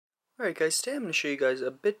Alright guys, today I'm going to show you guys a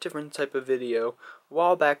bit different type of video. A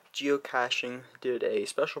while back, Geocaching did a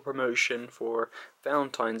special promotion for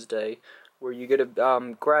Valentine's Day where you get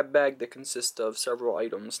a grab bag that consists of several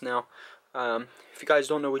items. Now, if you guys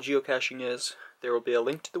don't know what geocaching is, there will be a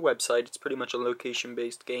link to the website. It's pretty much a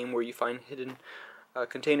location-based game where you find hidden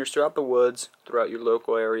containers throughout the woods, throughout your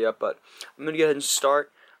local area. But I'm going to go ahead and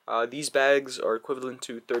start. These bags are equivalent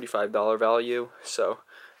to $35 value, so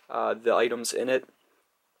the items in it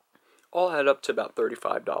all add up to about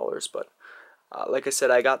 $35, but like I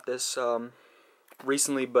said, I got this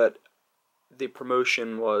recently, but the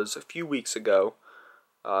promotion was a few weeks ago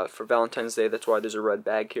for Valentine's Day. That's why there's a red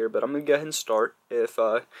bag here, but I'm going to go ahead and start.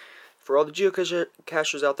 For all the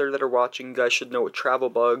geocachers out there that are watching, you guys should know what travel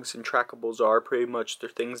bugs and trackables are. Pretty much they're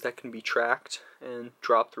things that can be tracked and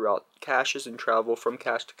dropped throughout caches and travel from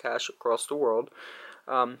cache to cache across the world.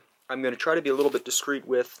 I'm going to try to be a little bit discreet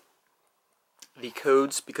with the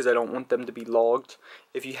codes because I don't want them to be logged.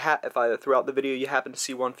 If throughout the video you happen to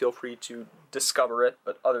see one, feel free to discover it.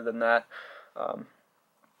 But other than that,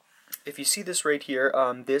 if you see this right here,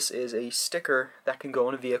 this is a sticker that can go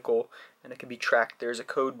on a vehicle and it can be tracked. There's a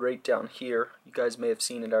code right down here. You guys may have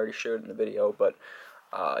seen it. I already showed it in the video, but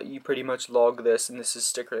you pretty much log this, and this is a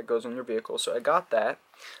sticker that goes on your vehicle. So I got that,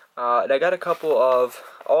 and I got a couple of.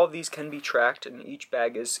 All of these can be tracked, and each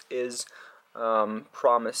bag is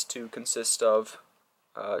promised to consist of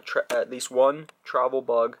at least one travel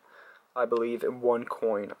bug, I believe, and one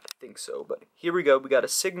coin. I think so, but here we go. We got a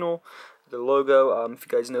signal, the logo. If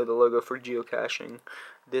you guys know the logo for geocaching,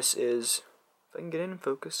 this is, if I can get in and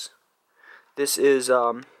focus, this is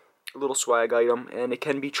a little swag item, and it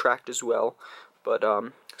can be tracked as well. But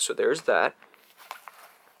so there's that.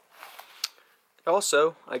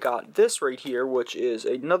 Also, I got this right here, which is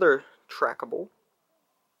another trackable.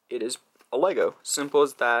 It is a Lego, simple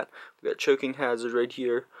as that. We got choking hazard right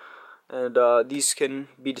here, and these can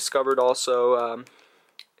be discovered also.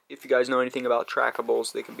 If you guys know anything about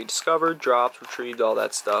trackables, they can be discovered, dropped, retrieved, all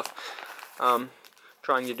that stuff.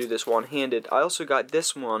 Trying to do this one-handed. I also got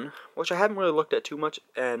this one, which I haven't really looked at too much,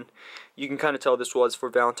 and you can kind of tell this was for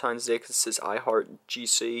Valentine's Day because it says I Heart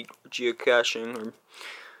GC Geocaching, or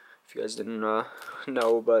if you guys didn't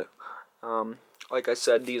know, but like I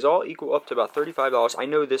said, these all equal up to about $35. I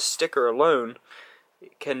know this sticker alone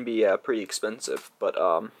can be pretty expensive, but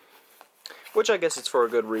which I guess it's for a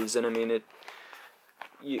good reason. I mean,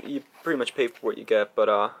 you pretty much pay for what you get. But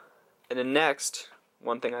and then next,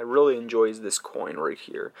 one thing I really enjoy is this coin right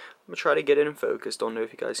here. I'm gonna try to get it in focus. Don't know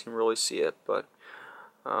if you guys can really see it, but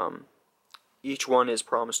each one is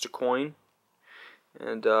promised a coin,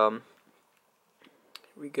 and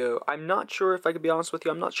we go. I'm not sure, if I could be honest with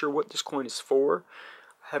you, I'm not sure what this coin is for.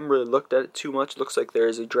 I haven't really looked at it too much. It looks like there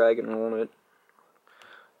is a dragon on it,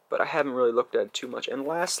 but I haven't really looked at it too much. And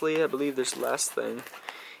lastly, I believe this last thing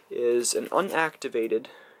is an unactivated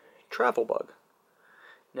travel bug.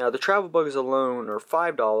 Now, the travel bugs alone are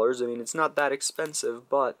 $5. I mean, it's not that expensive,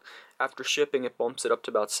 but after shipping, it bumps it up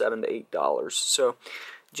to about $7 to $8. So,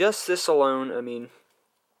 just this alone, I mean,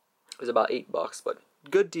 is about $8, but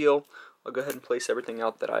good deal. I'll go ahead and place everything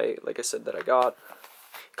out that like I said, that I got.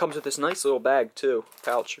 It comes with this nice little bag too,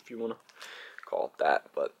 pouch if you want to call it that.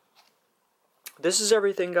 But this is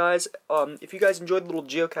everything, guys. If you guys enjoyed little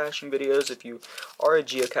geocaching videos, if you are a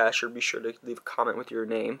geocacher, be sure to leave a comment with your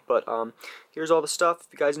name. But here's all the stuff.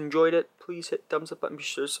 If you guys enjoyed it, please hit thumbs up button, be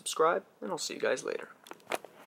sure to subscribe, and I'll see you guys later.